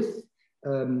with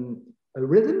a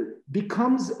rhythm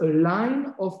becomes a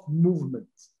line of movement.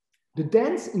 The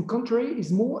dance, in contrary,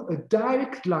 is more a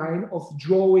direct line of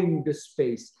drawing the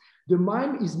space. The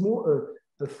mime is more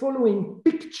a following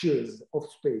pictures of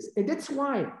space. And that's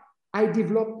why I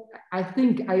developed, I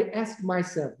think I asked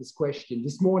myself this question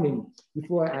this morning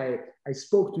before I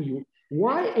spoke to you.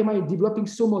 Why am I developing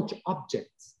so much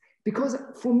objects? Because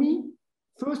for me,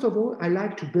 first of all, I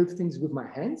like to build things with my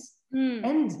hands.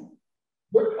 And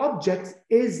the object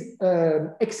is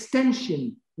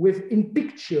extension in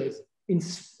pictures, in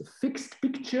fixed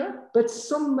picture, but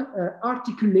some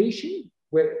articulation,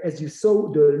 where, as you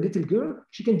saw the little girl,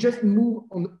 she can just move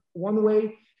on one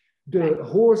way. The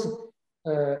horse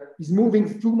is moving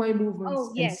through my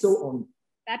movements, and so on.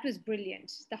 That was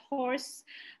brilliant. The horse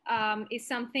is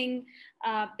something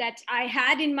that I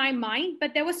had in my mind,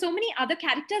 but there were so many other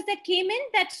characters that came in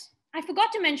that I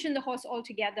forgot to mention the horse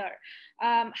altogether.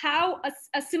 How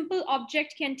a simple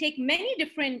object can take many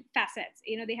different facets.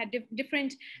 You know, they had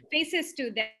different faces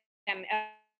to them.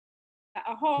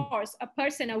 A horse, a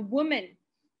person, a woman.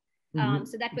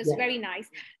 So that was very nice.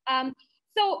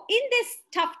 So in these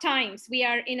tough times, we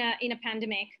are in a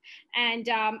pandemic, and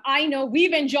I know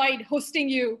we've enjoyed hosting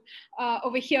you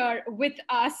over here with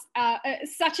us.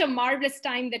 Such a marvelous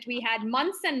time that we had,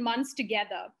 months and months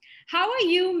together. How are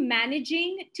you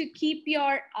managing to keep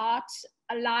your art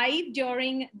alive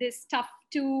during this tough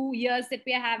 2 years that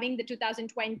we are having, the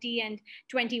 2020 and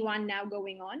 21 now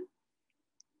going on?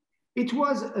 It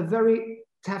was a very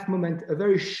tough moment, a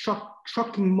very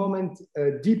shocking moment,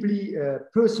 deeply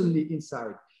personally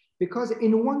inside, because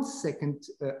in 1 second,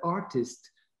 artists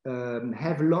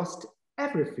have lost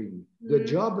everything. The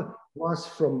job was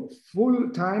from full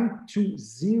time to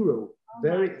zero,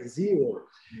 very zero.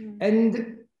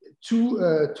 And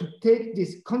to take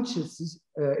this consciousness,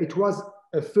 it was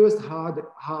a first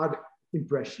hard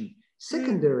impression.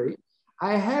 Secondary,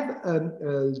 I have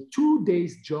a 2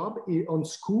 days job on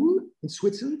school in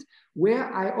Switzerland,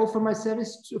 where I offer my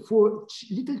service for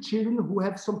little children who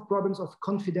have some problems of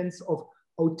confidence, of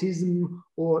autism,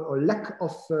 or lack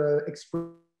of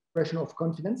expression of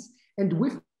confidence. And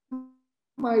with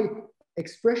my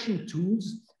expression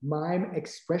tools, mime,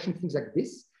 expression, things like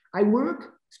this, I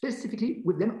work specifically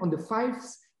with them on the 5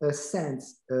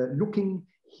 sense, looking,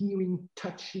 hearing,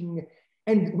 touching.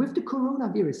 And with the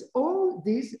coronavirus, all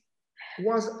these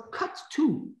was cut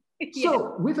too.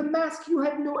 So with a mask, you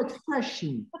have no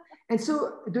expression. And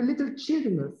so the little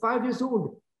children, 5 years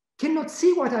old, cannot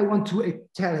see what I want to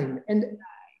tell him. And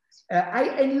I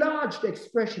enlarged the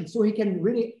expression so he can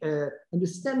really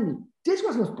understand me. This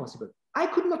was not possible. I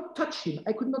could not touch him.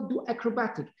 I could not do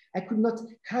acrobatic. I could not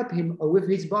help him with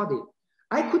his body.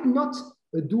 I could not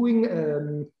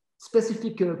doing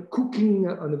specific cooking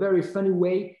in a very funny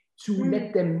way to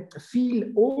let them feel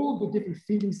all the different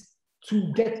feelings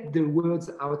to get the words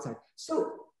outside. So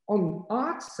on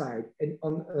art side and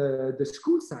on the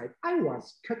school side, I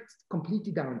was cut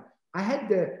completely down. I had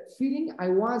the feeling I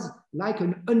was like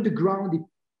an underground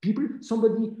people,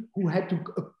 somebody who had to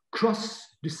cross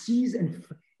the seas and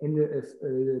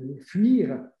flee.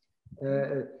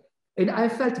 And I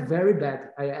felt very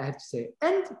bad, I have to say.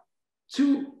 And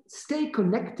to stay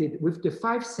connected with the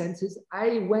 5 senses,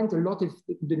 I went a lot in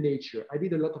the nature. I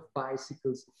did a lot of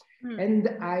bicycles. And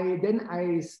then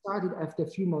I started after a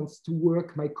few months to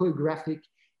work my choreographic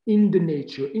in the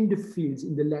nature, in the fields,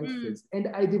 in the landfills. And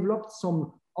I developed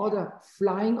some other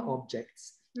flying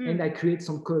objects and I create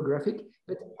some choreographic,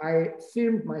 but I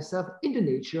filmed myself in the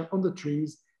nature, on the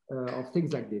trees, or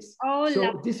things like this. Oh,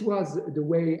 so this was the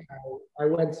way I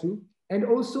went through. And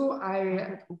also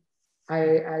I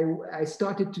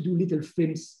started to do little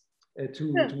films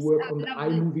to work on the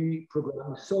iMovie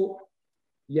program. So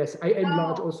yes, I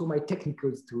enlarge also my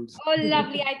technical tools. Oh,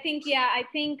 lovely. I think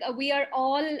we are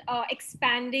all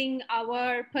expanding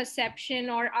our perception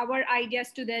or our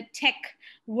ideas to the tech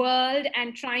world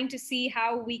and trying to see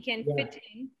how we can fit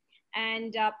in.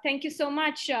 And thank you so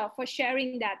much for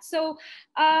sharing that. So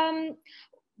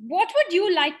what would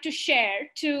you like to share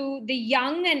to the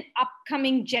young and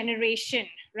upcoming generation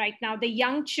right now, the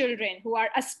young children who are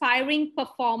aspiring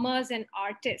performers and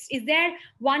artists? Is there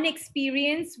one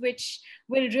experience which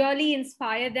will really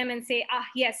inspire them and say, ah,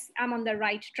 yes, I'm on the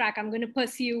right track. I'm going to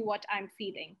pursue what I'm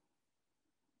feeling?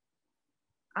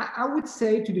 I would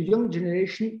say to the young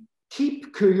generation,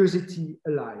 keep curiosity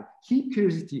alive, keep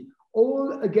curiosity.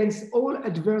 All against all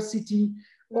adversity,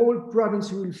 all problems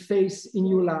you will face in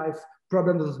your life,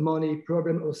 problem of money,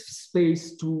 problem of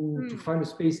space to find a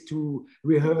space to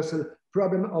rehearsal,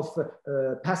 problem of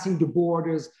passing the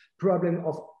borders, problem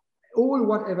of all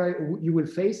whatever you will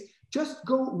face. Just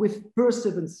go with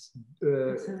perseverance,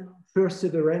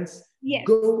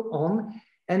 go on,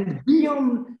 and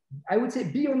beyond, I would say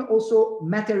beyond also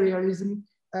materialism.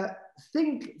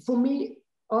 Think for me,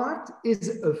 art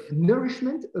is a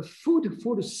nourishment, a food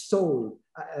for the soul.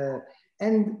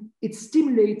 And it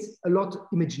stimulates a lot of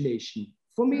imagination.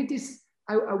 For me, it is,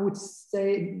 I would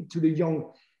say to the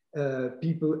young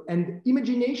people, and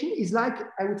imagination is like,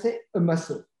 I would say, a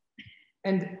muscle.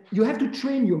 And you have to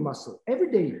train your muscle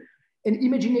every day. And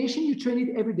imagination, you train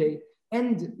it every day.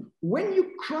 And when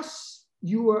you cross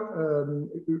your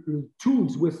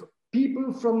tools with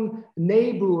people from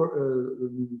neighbor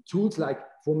tools, like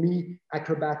for me,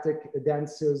 acrobatic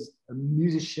dancers,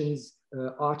 musicians,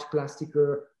 art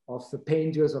plastiker, of the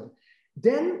painters,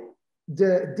 then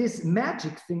this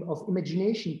magic thing of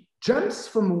imagination jumps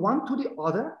from one to the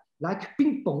other like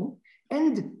ping pong,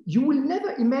 and you will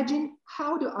never imagine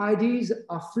how the ideas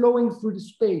are flowing through the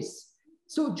space.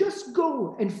 So just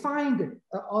go and find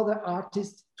other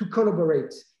artists to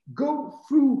collaborate. Go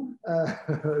through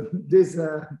this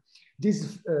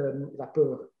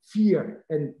fear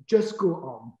and just go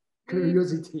on.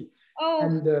 Curiosity.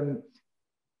 And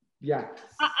yeah.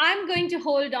 I'm going to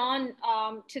hold on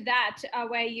to that,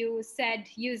 where you said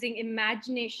using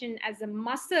imagination as a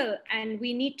muscle, and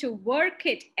we need to work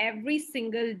it every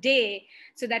single day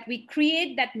so that we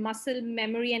create that muscle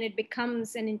memory and it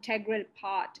becomes an integral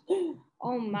part.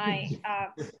 Oh my.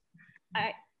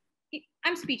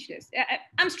 I'm speechless.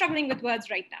 I'm struggling with words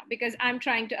right now because I'm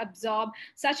trying to absorb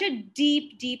such a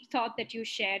deep, deep thought that you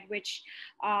shared, which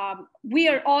we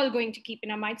are all going to keep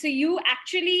in our mind. So you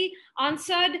actually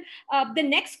answered the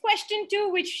next question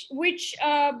too, which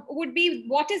would be,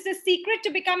 what is the secret to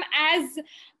become as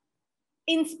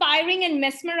inspiring and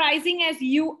mesmerizing as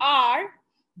you are?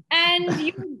 And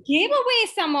you gave away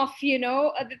some of,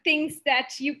 the things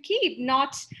that you keep,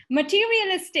 not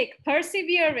materialistic,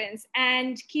 perseverance,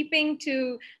 and keeping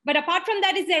to. But apart from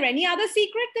that, is there any other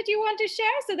secret that you want to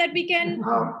share so that we can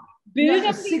build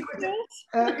up these skills?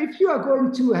 If you are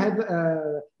going to have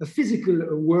a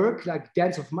physical work like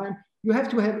dance of mime, you have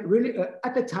to have really an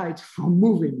appetite for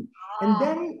moving. And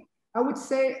then I would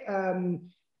say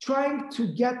trying to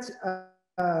get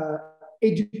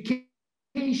education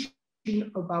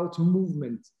about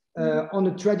movement on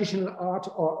a traditional art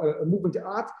or a movement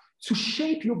art, to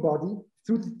shape your body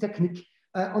through the technique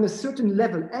on a certain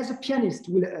level. As a pianist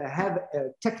will have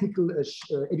a technical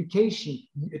education,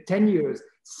 10 years,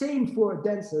 same for a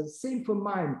dancer, same for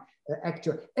mime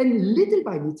actor. And little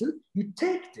by little, you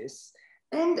take this,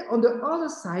 and on the other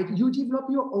side, you develop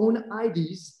your own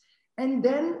ideas. And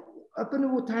then upon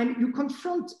over time, you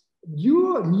confront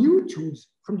your new tools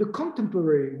from the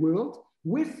contemporary world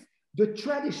with the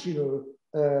traditional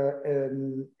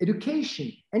education,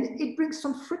 and it brings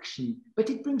some friction, but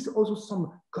it brings also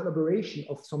some collaboration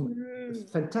of some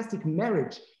fantastic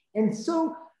marriage. And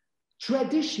so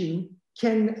tradition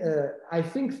can, I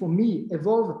think for me,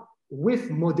 evolve with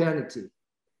modernity.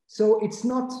 So it's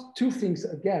not two things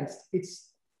against,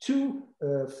 it's two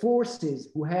forces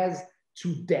who has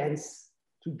to dance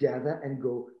together and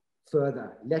go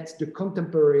further. Let the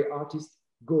contemporary artist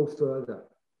go further.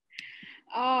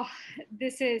 Oh,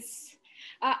 this is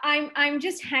I'm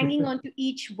just hanging on to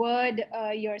each word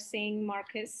you're saying,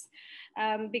 Marcus,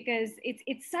 because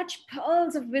it's such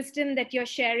pearls of wisdom that you're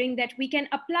sharing that we can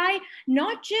apply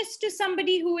not just to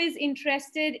somebody who is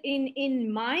interested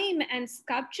in mime and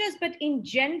sculptures, but in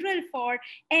general for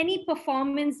any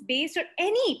performance based or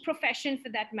any profession for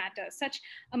that matter. Such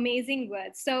amazing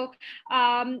words. So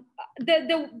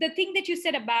the thing that you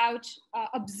said about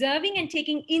observing and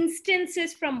taking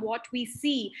instances from what we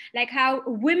see, like how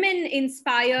women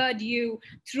inspired you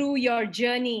through your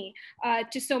journey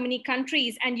to so many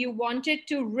countries, and you wanted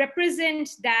to represent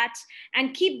that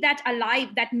and keep that alive,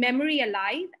 that memory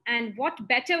alive. And what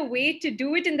better way to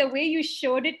do it in the way you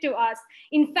showed it to us?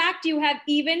 In fact, you have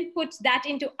even put that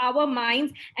into our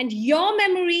minds, and your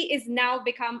memory is now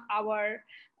become our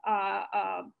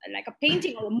like a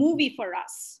painting or a movie for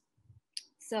us.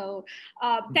 So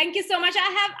thank you so much.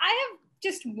 I have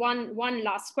just one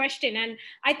last question, and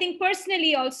I think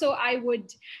personally also I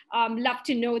would love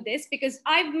to know this, because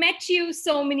I've met you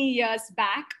so many years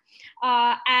back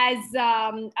as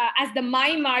the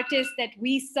mime artist that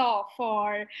we saw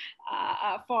for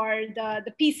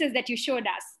the pieces that you showed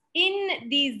us. In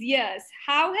these years,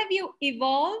 how have you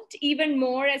evolved even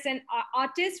more as an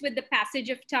artist with the passage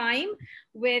of time,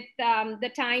 with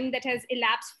the time that has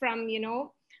elapsed from,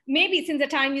 maybe since the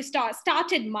time you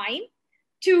started mime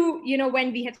to,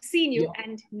 when we have seen you, yeah,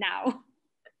 and now?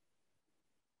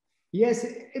 Yes,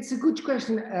 it's a good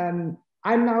question.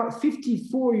 I'm now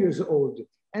 54 years old,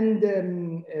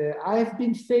 and I have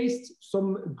been faced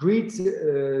some great,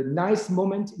 nice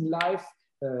moment in life,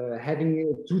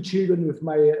 having 2 children with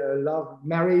my love,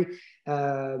 Mary,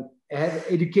 have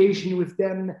education with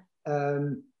them,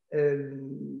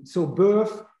 so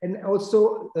birth, and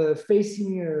also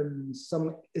facing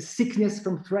some sickness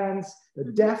from friends,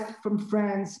 death from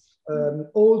friends,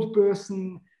 old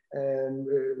person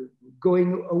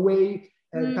going away,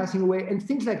 passing away, and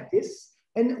things like this.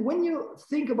 And when you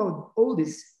think about all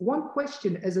this, one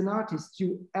question as an artist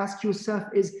you ask yourself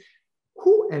is,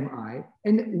 who am I,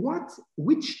 and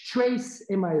which trace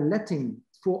am I letting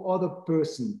for other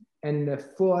person, and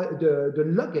for the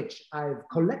luggage I've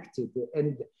collected?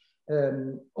 And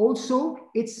also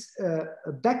it's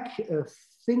back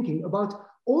thinking about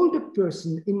all the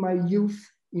person in my youth,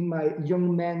 in my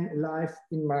young man life,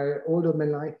 in my older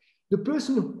man life, the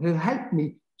person who helped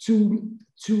me to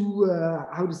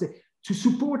how to say, to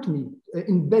support me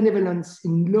in benevolence,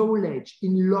 in knowledge,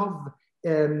 in love.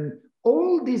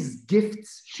 All these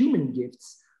gifts, human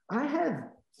gifts, I have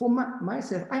for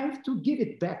myself, I have to give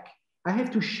it back. I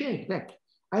have to share it back.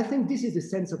 I think this is the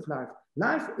sense of life.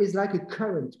 Life is like a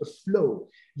current, a flow.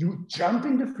 You jump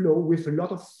in the flow with a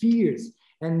lot of fears,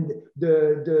 and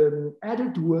the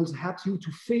adult world helps you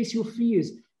to face your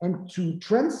fears and to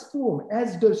transform,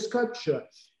 as the sculpture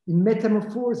in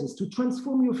metamorphosis, to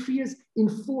transform your fears in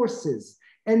forces.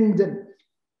 And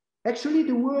actually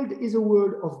the world is a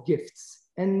world of gifts.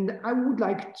 And I would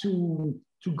like to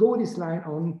go this line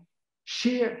on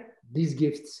share these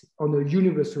gifts on a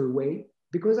universal way,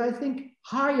 because I think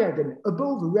higher than,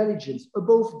 above religions,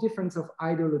 above difference of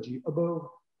ideology, above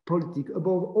politics,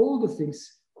 above all the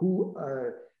things who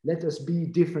let us be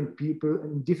different people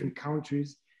in different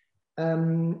countries,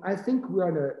 I think we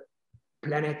are on a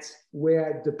planet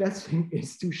where the best thing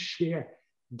is to share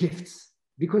gifts,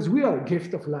 because we are a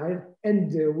gift of life,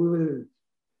 and we will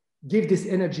give this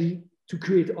energy to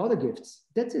create other gifts.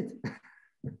 That's it.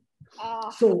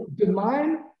 So the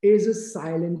mime is a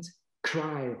silent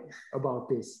cry about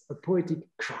this, a poetic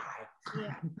cry.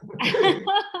 Yeah.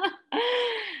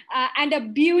 And a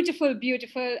beautiful,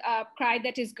 beautiful cry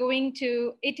that is going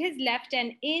to, it has left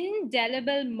an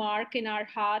indelible mark in our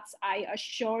hearts, I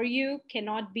assure you,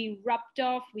 cannot be rubbed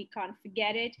off, we can't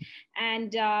forget it.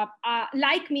 And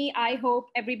like me, I hope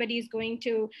everybody is going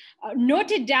to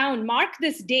note it down, mark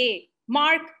this day,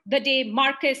 mark the day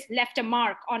Marcus left a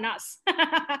mark on us.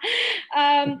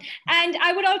 And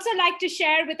I would also like to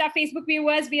share with our Facebook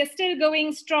viewers, we are still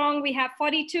going strong. We have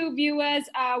 42 viewers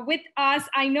with us.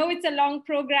 I know it's a long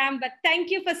program, but thank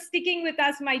you for sticking with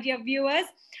us, my dear viewers.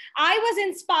 I was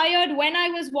inspired when I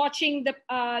was watching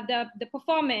the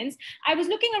performance. I was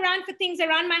looking around for things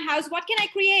around my house. What can I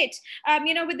create?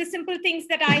 With the simple things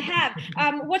that I have,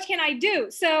 what can I do?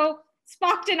 So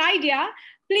sparked an idea.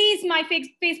 Please, my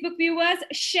Facebook viewers,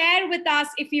 share with us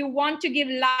if you want to give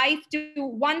life to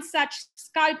one such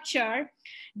sculpture.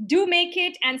 Do make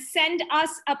it and send us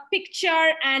a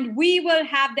picture, and we will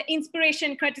have the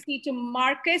inspiration courtesy to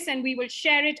Marcus, and we will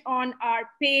share it on our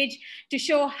page to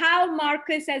show how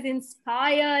Marcus has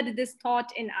inspired this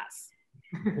thought in us.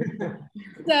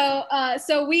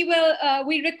 So we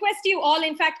request you all.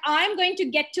 In fact, I'm going to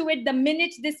get to it the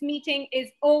minute this meeting is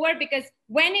over, because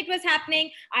when it was happening,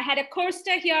 I had a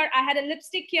coaster here, I had a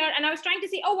lipstick here, and I was trying to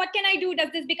see, oh, what can I do? Does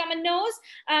this become a nose?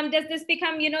 Does this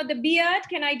become, you know, the beard?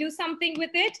 Can I do something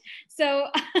with it? So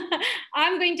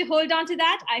I'm going to hold on to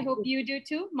that. I hope you do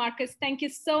too. Marcus, thank you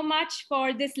so much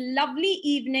for this lovely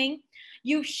evening.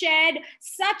 You've shared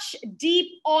such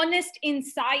deep, honest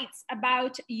insights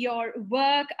about your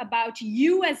work, about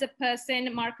you as a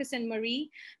person, Marcus and Marie.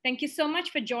 Thank you so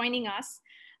much for joining us.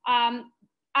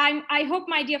 I hope,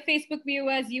 my dear Facebook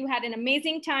viewers, you had an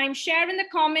amazing time. Share in the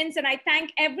comments, and I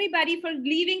thank everybody for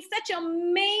leaving such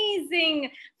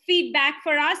amazing feedback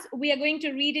for us. We are going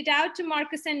to read it out to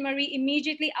Marcus and Marie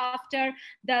immediately after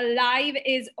the live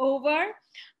is over.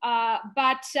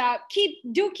 But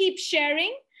keep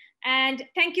sharing. And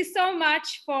thank you so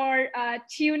much for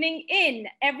tuning in.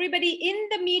 Everybody in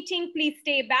the meeting, please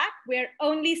stay back. We're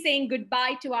only saying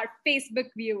goodbye to our Facebook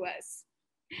viewers.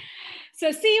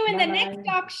 So see you in the next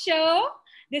talk show.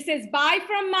 This is bye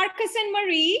from Marcus and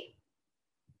Marie.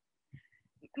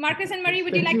 Marcus and Marie,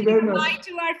 would you like to say bye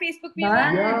to our Facebook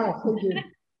viewers? Yeah, thank you.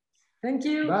 Thank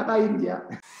you. Bye-bye, India.